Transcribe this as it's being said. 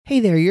Hey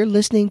there, you're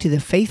listening to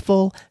the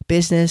Faithful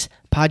Business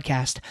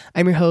Podcast.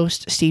 I'm your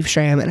host, Steve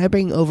Schramm, and I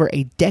bring over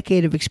a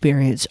decade of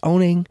experience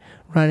owning,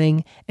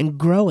 running, and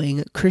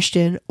growing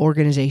Christian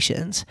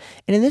organizations.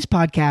 And in this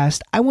podcast,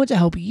 I want to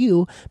help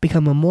you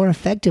become a more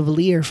effective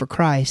leader for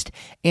Christ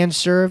and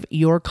serve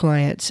your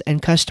clients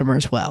and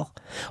customers well.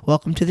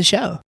 Welcome to the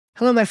show.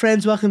 Hello, my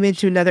friends. Welcome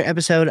into another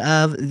episode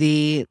of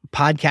the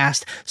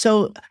podcast.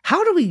 So,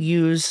 how do we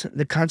use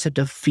the concept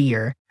of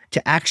fear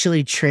to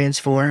actually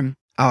transform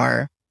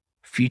our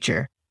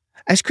future?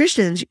 As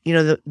Christians,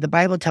 the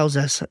Bible tells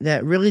us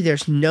that really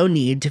there's no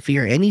need to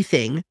fear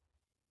anything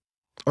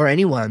or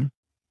anyone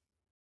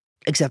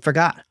except for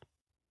God.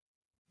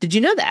 Did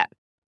you know that?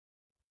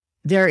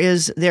 There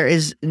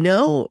is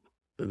no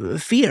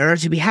fear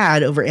to be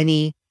had over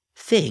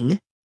anything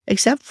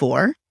except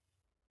for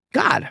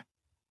God.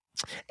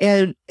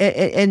 And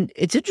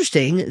it's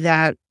interesting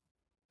that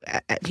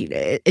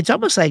it's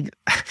almost like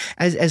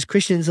as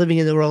Christians living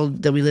in the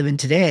world that we live in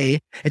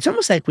today, it's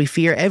almost like we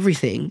fear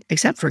everything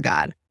except for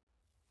God,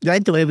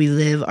 right? The way we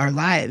live our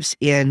lives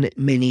in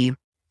many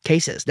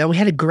cases. Now, we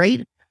had a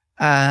great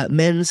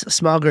men's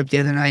small group the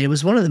other night. It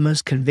was one of the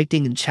most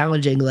convicting and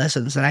challenging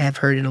lessons that I have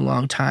heard in a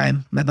long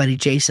time. My buddy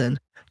Jason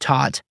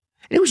taught.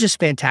 And it was just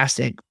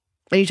fantastic.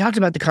 And he talked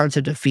about the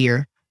concept of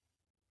fear.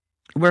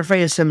 We're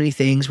afraid of so many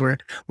things. We're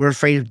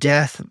afraid of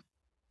death.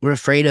 We're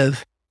afraid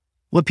of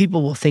what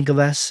people will think of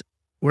us.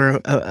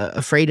 We're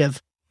afraid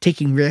of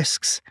taking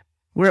risks.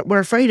 We're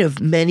afraid of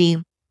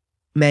many,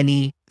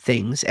 many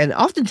things. And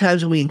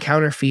oftentimes when we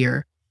encounter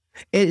fear,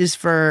 it is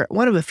for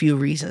one of a few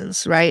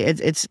reasons,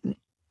 right? It's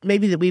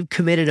maybe that we've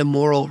committed a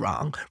moral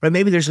wrong, right?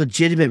 Maybe there's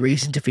legitimate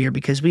reason to fear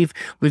because we've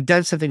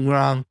done something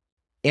wrong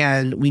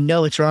and we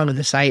know it's wrong in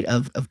the sight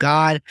of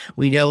God.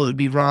 We know it would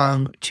be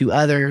wrong to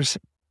others.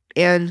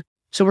 And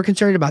so we're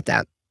concerned about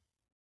that.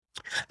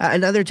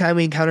 Another time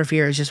we encounter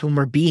fear is just when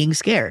we're being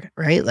scared,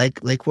 right?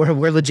 Like we're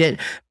legit,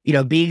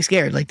 being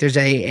scared. Like there's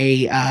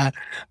a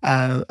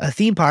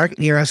theme park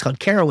near us called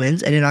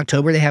Carowinds, and in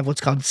October they have what's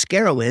called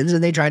Scarowinds,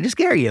 and they try to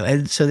scare you.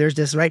 And so there's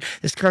this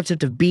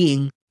concept of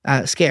being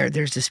scared.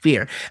 There's this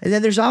fear, and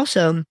then there's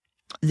also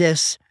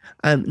this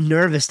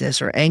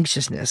nervousness or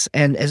anxiousness.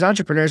 And as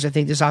entrepreneurs, I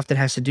think this often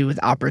has to do with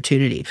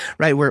opportunity,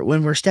 right?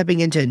 When we're stepping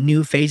into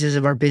new phases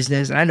of our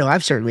business, and I know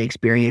I've certainly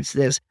experienced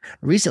this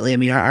recently. I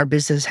mean, our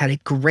business had a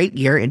great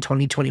year in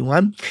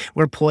 2021.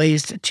 We're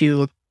poised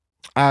to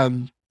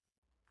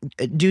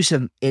do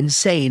some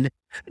insane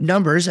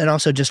numbers and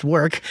also just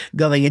work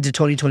going into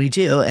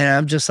 2022. And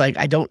I'm just like,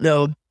 I don't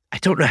know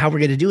how we're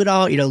going to do it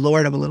all.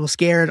 Lord, I'm a little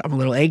scared. I'm a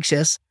little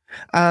anxious.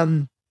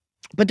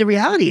 But the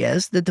reality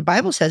is that the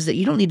Bible says that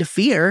you don't need to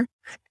fear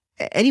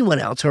anyone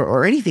else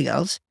or anything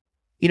else.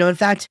 In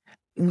fact,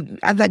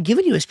 I've not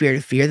given you a spirit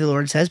of fear, the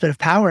Lord says, but of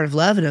power and of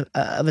love and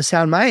of a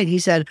sound mind. He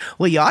said,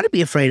 what you ought to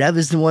be afraid of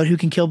is the one who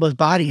can kill both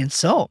body and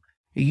soul.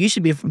 You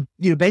should be,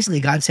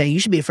 basically God's saying you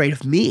should be afraid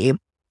of me,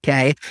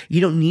 okay?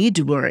 You don't need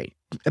to worry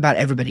about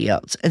everybody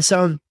else. And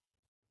so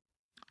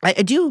I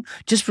do,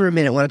 just for a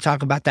minute, want to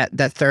talk about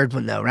that third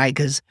one, though, right?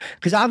 Because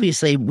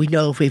obviously we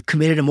know if we've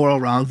committed a moral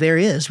wrong, there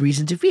is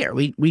reason to fear.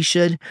 We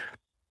should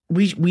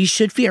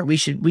fear. We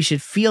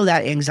should feel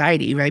that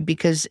anxiety, right?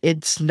 Because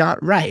it's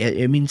not right.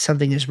 It means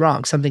something is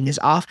wrong, something is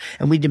off,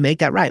 and we need to make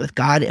that right with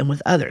God and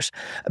with others.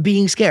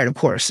 Being scared, of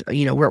course,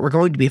 we're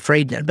going to be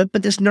afraid then. But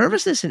this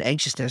nervousness and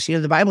anxiousness,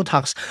 the Bible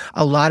talks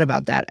a lot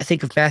about that. I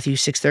think of Matthew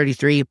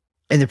 6:33.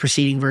 In the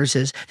preceding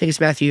verses. I think it's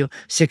Matthew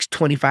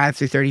 6:25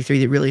 through 33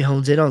 that really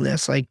hones in on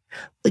this. Like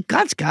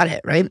God's got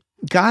it, right?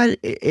 God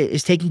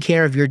is taking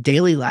care of your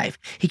daily life.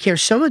 He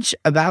cares so much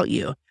about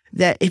you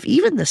that if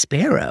even the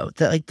sparrow,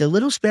 the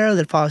little sparrow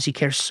that falls, he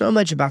cares so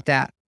much about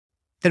that,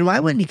 then why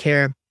wouldn't he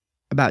care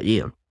about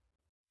you?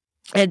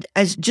 And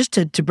as just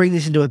to bring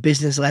this into a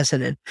business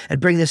lesson and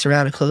bring this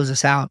around and close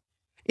this out,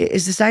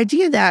 is this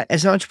idea that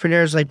as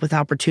entrepreneurs, like with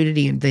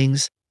opportunity and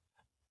things,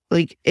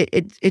 like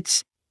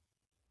it's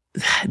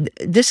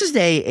this is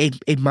a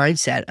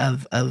mindset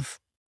of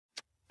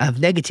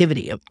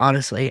negativity,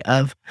 honestly,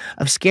 of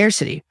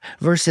scarcity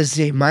versus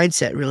a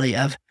mindset really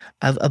of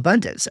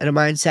abundance and a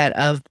mindset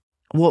of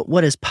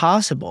what is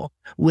possible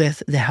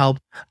with the help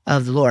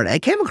of the Lord. I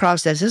came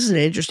across this. This is an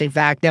interesting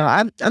fact. Now,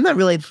 I'm not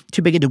really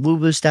too big into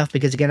woo-woo stuff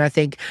because, again, I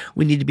think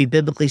we need to be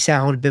biblically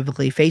sound,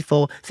 biblically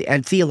faithful,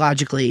 and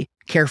theologically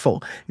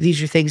careful.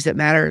 These are things that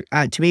matter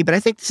to me, but I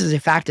think this is a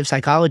fact of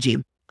psychology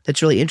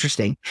that's really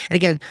interesting. And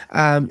again,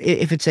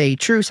 if it's a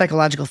true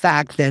psychological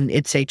fact, then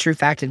it's a true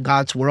fact in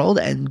God's world,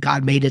 and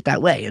God made it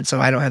that way. And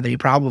so I don't have any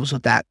problems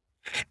with that.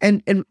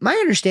 And my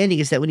understanding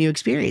is that when you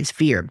experience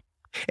fear,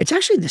 it's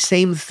actually the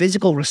same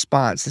physical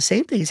response, the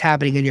same thing is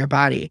happening in your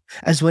body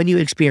as when you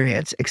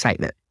experience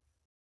excitement.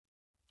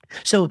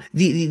 So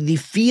the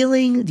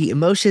feeling, the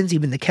emotions,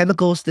 even the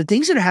chemicals, the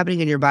things that are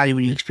happening in your body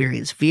when you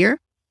experience fear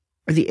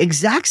are the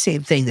exact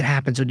same thing that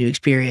happens when you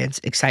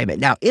experience excitement.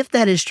 Now, if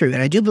that is true,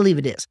 and I do believe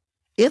it is,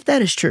 if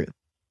that is true,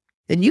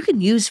 then you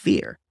can use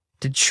fear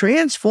to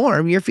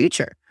transform your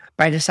future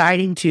by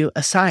deciding to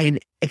assign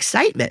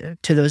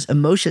excitement to those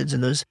emotions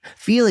and those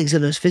feelings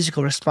and those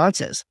physical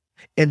responses.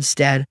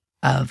 instead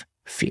of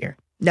fear.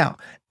 Now,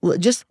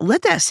 just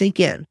let that sink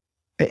in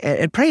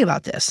and pray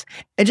about this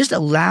and just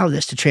allow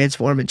this to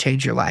transform and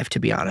change your life, to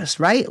be honest,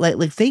 right?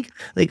 Think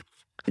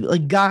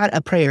like God,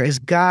 a prayer is,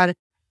 God,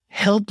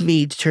 help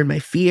me to turn my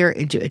fear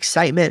into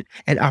excitement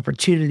and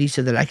opportunity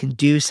so that I can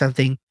do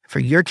something for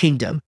your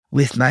kingdom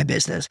with my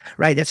business,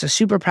 right? That's a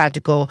super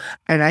practical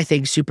and I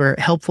think super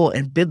helpful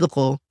and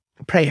biblical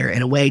prayer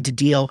in a way to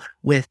deal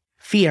with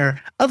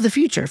fear of the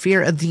future,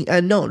 fear of the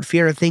unknown,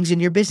 fear of things in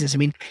your business. I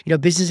mean,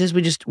 businesses,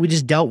 we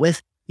just dealt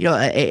with,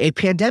 a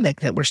pandemic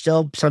that we're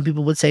still, some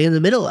people would say, in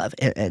the middle of.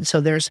 And so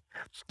there's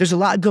a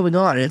lot going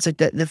on. And it's like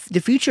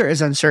the future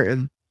is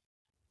uncertain,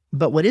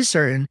 but what is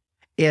certain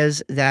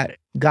is that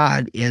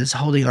God is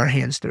holding our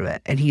hands through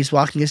it, and he's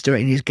walking us through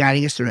it, and he's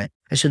guiding us through it.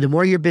 And so the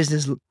more your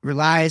business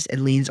relies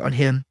and leans on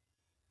him,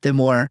 the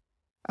more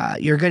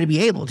you're going to be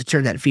able to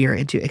turn that fear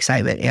into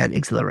excitement and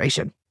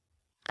exhilaration.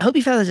 I hope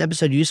you found this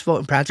episode useful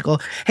and practical.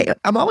 Hey,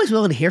 I'm always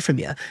willing to hear from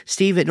you.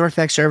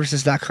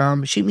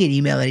 Steve@northmexservices.com. Shoot me an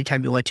email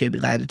anytime you want to. I'd be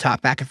glad to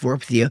talk back and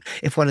forth with you.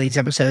 If one of these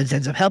episodes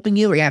ends up helping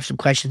you or you have some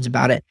questions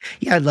about it,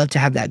 I'd love to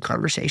have that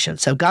conversation.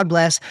 So God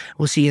bless.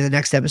 We'll see you in the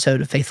next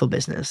episode of Faithful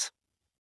Business.